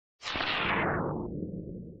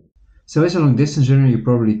So as a long distance runner, you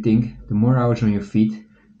probably think the more hours on your feet,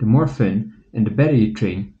 the more fun and the better you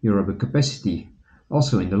train your aerobic capacity,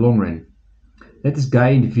 also in the long run. Let this guy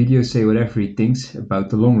in the video say whatever he thinks about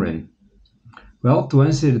the long run. Well, to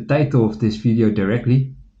answer the title of this video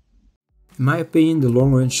directly, in my opinion the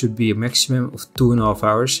long run should be a maximum of 2.5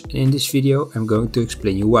 hours, and in this video I'm going to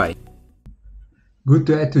explain you why. Good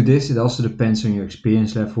to add to this, it also depends on your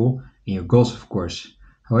experience level and your goals of course.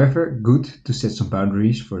 However, good to set some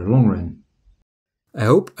boundaries for the long run. I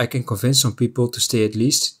hope I can convince some people to stay at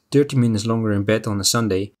least 30 minutes longer in bed on a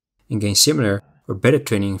Sunday and gain similar or better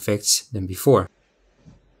training effects than before.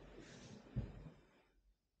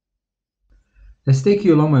 Let's take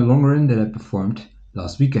you along my long run that I performed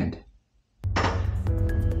last weekend.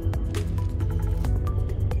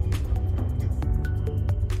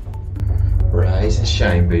 Rise and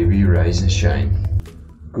shine, baby, rise and shine.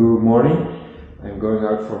 Good morning. I'm going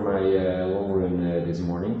out for my long run this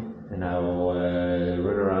morning, and I will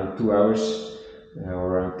run around 2 hours,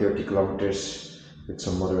 around 30 kilometers with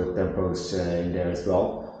some moderate tempos in there as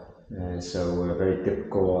well. So a very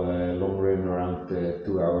typical long run around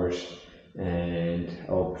 2 hours, and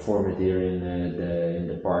I'll perform it here in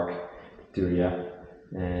the park, Victoria,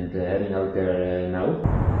 and heading out there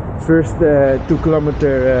now. First 2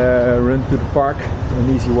 kilometer run to the park,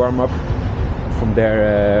 an easy warm up. From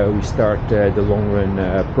there we start the long run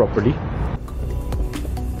properly.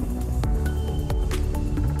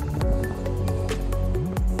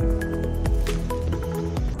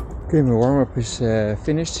 Okay, my warm up is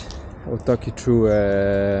finished. I will talk you through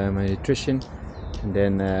my nutrition, and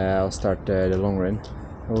then I'll start the long run.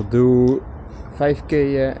 I will do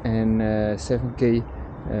 5k and 7k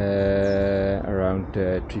around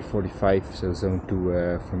 3:45, so zone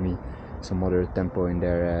 2 for me. Some moderate tempo in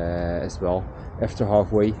there as well after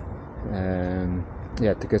halfway,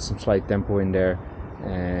 yeah, to get some slight tempo in there,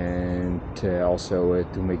 and also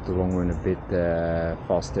to make the long run a bit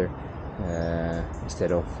faster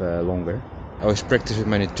instead of longer. I always practice with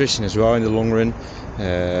my nutrition as well in the long run,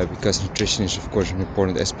 because nutrition is of course an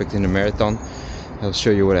important aspect in the marathon. I'll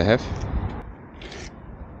show you what I have.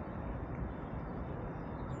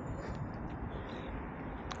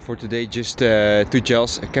 For today, just 2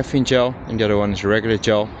 gels, a caffeine gel and the other one is a regular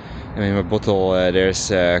gel. And in my bottle there's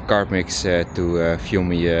carb mix to fuel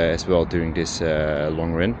me as well during this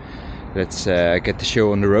long run. Let's get the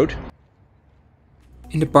show on the road.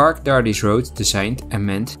 In the park there are these roads designed and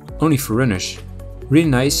meant only for runners. Really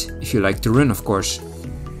nice if you like to run, of course.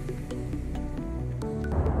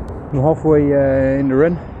 I'm halfway in the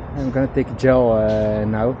run. I'm gonna take a gel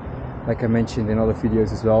now, like I mentioned in other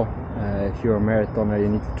videos as well. If you're a marathoner, you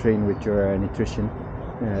need to train with your nutrition,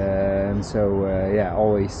 so yeah,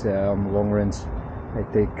 always on the long runs I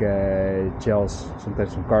take gels,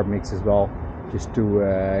 sometimes some carb mix as well, just to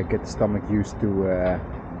get the stomach used to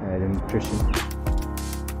the nutrition.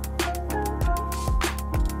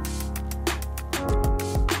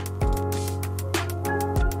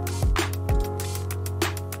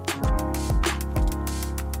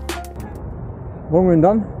 Long run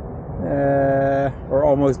done. Or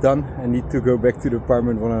almost done. I need to go back to the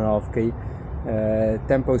apartment, 1.5k.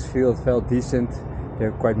 Tempos felt decent.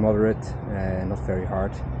 They're quite moderate, not very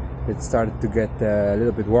hard. It started to get a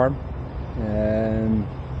little bit warm.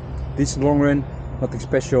 Decent long run, nothing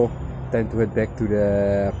special. Time to head back to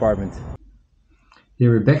the apartment.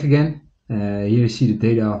 Here we're back again. Here you see the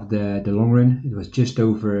data of the long run. It was just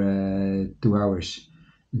over 2 hours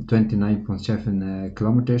and 29.7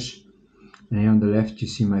 kilometers. And here on the left you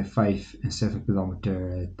see my 5 and 7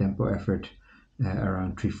 kilometer tempo effort,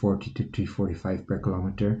 around 340 to 345 per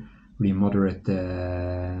kilometer. Really moderate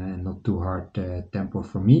and not too hard tempo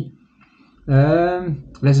for me.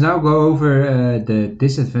 Let's now go over the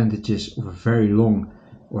disadvantages of a very long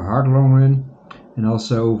or hard long run, and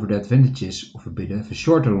also over the advantages of a bit of a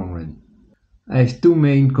shorter long run. I have 2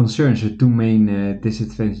 main concerns, or 2 main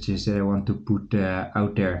disadvantages that I want to put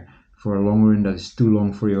out there for a long run that is too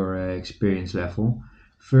long for your experience level.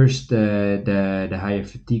 First, the higher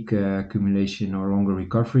fatigue accumulation or longer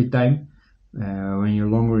recovery time. When your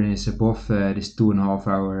long run is above this 2.5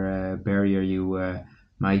 hour barrier, you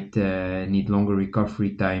might need longer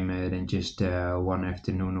recovery time than just one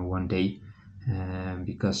afternoon or one day,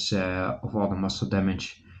 because of all the muscle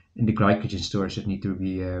damage and the glycogen stores that need to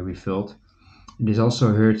be refilled. This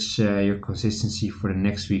also hurts your consistency for the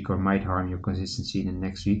next week, or might harm your consistency in the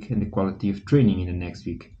next week and the quality of training in the next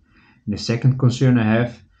week. And the second concern I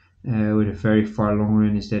have with a very far long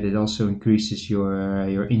run is that it also increases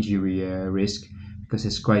your injury risk, because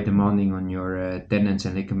it's quite demanding on your tendons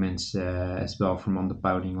and ligaments as well from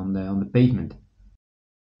underpounding on the pavement.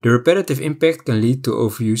 The repetitive impact can lead to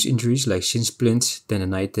overuse injuries like shin splints,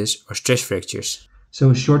 tendinitis, or stress fractures. So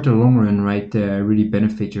a shorter long run might really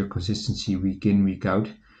benefit your consistency week in, week out.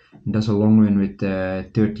 And thus a long run with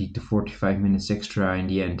 30 to 45 minutes extra in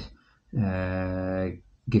the end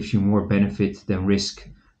gives you more benefit than risk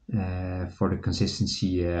for the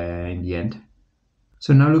consistency in the end.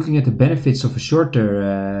 So now looking at the benefits of a shorter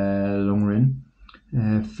long run.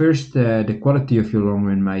 First, the quality of your long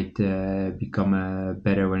run might become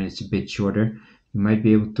better when it's a bit shorter. You might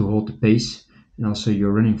be able to hold the pace and also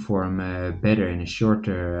your running form better in a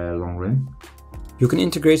shorter long run. You can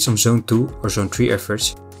integrate some zone 2 or zone 3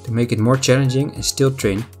 efforts to make it more challenging and still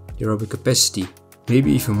train the aerobic capacity,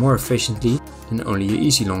 maybe even more efficiently than only an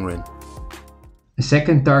easy long run. A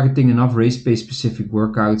second, targeting enough race pace specific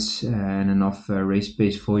workouts and enough race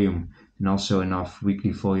pace volume and also enough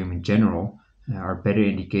weekly volume in general are better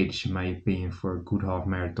indicators in my opinion for a good half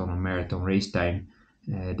marathon or marathon race time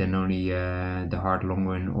than only the hard long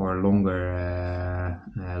run or longer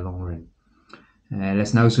long run.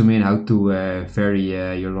 Let's now zoom in how to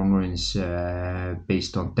vary your long runs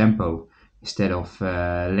based on tempo instead of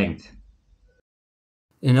length.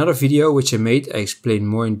 In another video which I made, I explain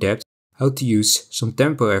more in depth how to use some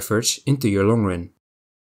tempo efforts into your long run.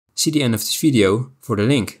 See the end of this video for the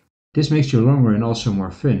link. This makes your long run also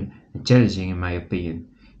more fun and challenging in my opinion.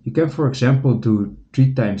 You can for example do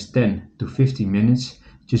 3 times 10 to 15 minutes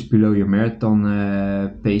just below your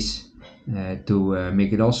marathon pace to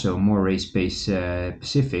make it also more race pace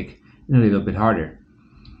specific and a little bit harder.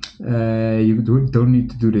 You don't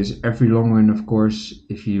need to do this every long run, of course.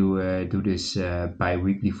 If you do this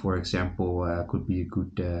bi-weekly, for example, could be a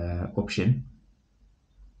good option.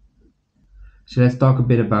 So let's talk a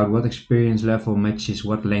bit about what experience level matches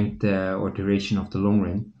what length or duration of the long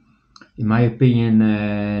run. In my opinion,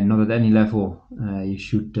 not at any level you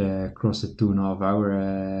should cross the 2.5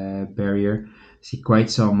 hour barrier. I see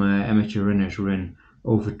quite some amateur runners run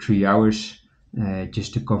over 3 hours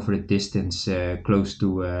just to cover the distance close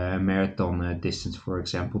to a marathon distance, for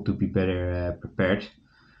example, to be better prepared.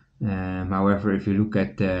 However, if you look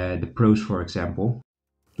at the pros, for example,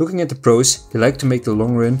 looking at the pros, they like to make the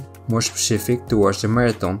long run more specific towards the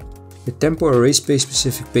marathon, with tempo or race pace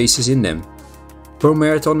specific paces in them. Pro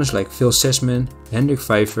marathoners like Phil Sesman, Hendrik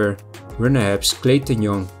Pfeiffer, Runner Hebs, Clayton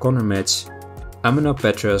Young, Connor Metz, Amina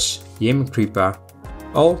Petras, Yemen Kripa,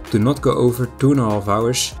 all do not go over 2.5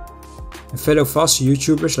 hours. And fellow faster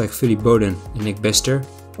YouTubers like Philly Bowden and Nick Bester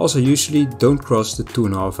also usually don't cross the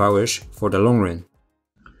 2.5 hours for the long run.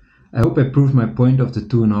 I hope I proved my point of the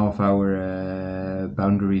 2.5 hour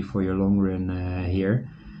boundary for your long run here.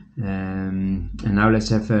 And now let's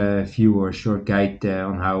have a view or a short guide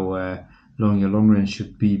on how long your long run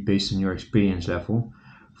should be based on your experience level.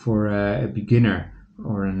 For a beginner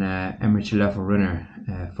or an amateur level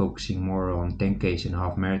runner focusing more on 10Ks and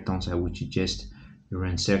half marathons, I would suggest you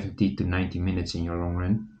run 70 to 90 minutes in your long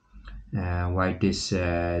run. Why this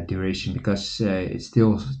duration? Because it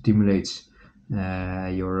still stimulates your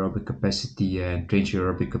aerobic capacity and trains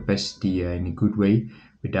your aerobic capacity in a good way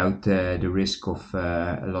without the risk of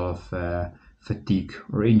a lot of fatigue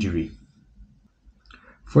or injury.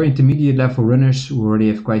 For intermediate level runners who already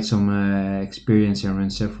have quite some experience and run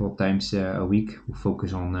several times a week, who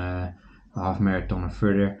focus on a half marathon or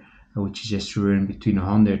further, I would suggest to run between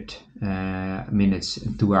 100 minutes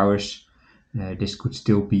and 2 hours. This could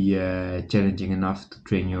still be challenging enough to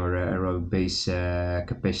train your aerobic base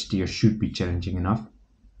capacity, or should be challenging enough.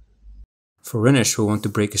 For runners who want to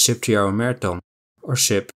break a sub 3 hour marathon or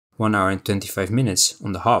sub 1 hour and 25 minutes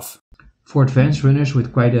on the half. For advanced runners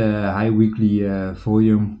with quite a high weekly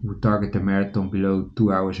volume who target the marathon below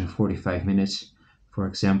 2 hours and 45 minutes, for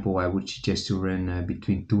example, I would suggest to run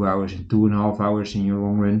between 2 hours and 2.5 hours in your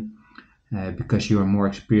long run. Because you are more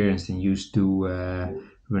experienced and used to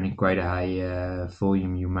running quite a high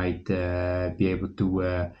volume, you might be able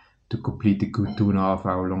to complete a good 2.5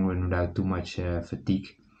 hour long run without too much fatigue.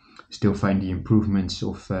 Still find the improvements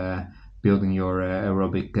of building your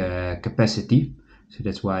aerobic capacity. So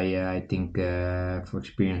that's why I think for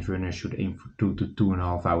experienced runners should aim for 2 to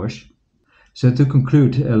 2.5 hours. So to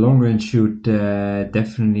conclude, a long run should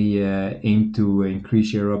definitely aim to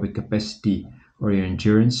increase your aerobic capacity or your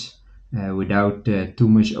endurance without too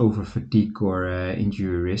much over fatigue or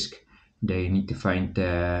injury risk. They need to find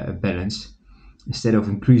a balance. Instead of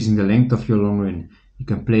increasing the length of your long run, you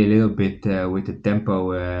can play a little bit with the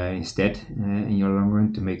tempo instead in your long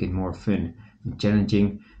run to make it more fun and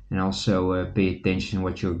challenging, and also pay attention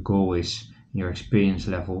what your goal is, your experience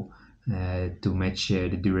level, to match the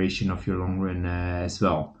duration of your long run as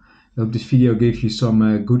well. I hope this video gave you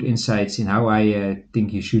some good insights in how I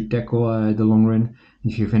think you should tackle the long run.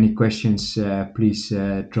 If you have any questions, please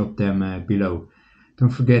drop them below. Don't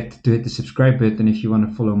forget to hit the subscribe button if you want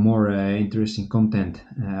to follow more interesting content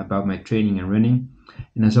about my training and running.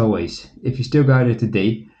 And as always, if you still got it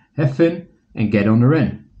today, have fun and get on the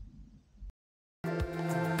run.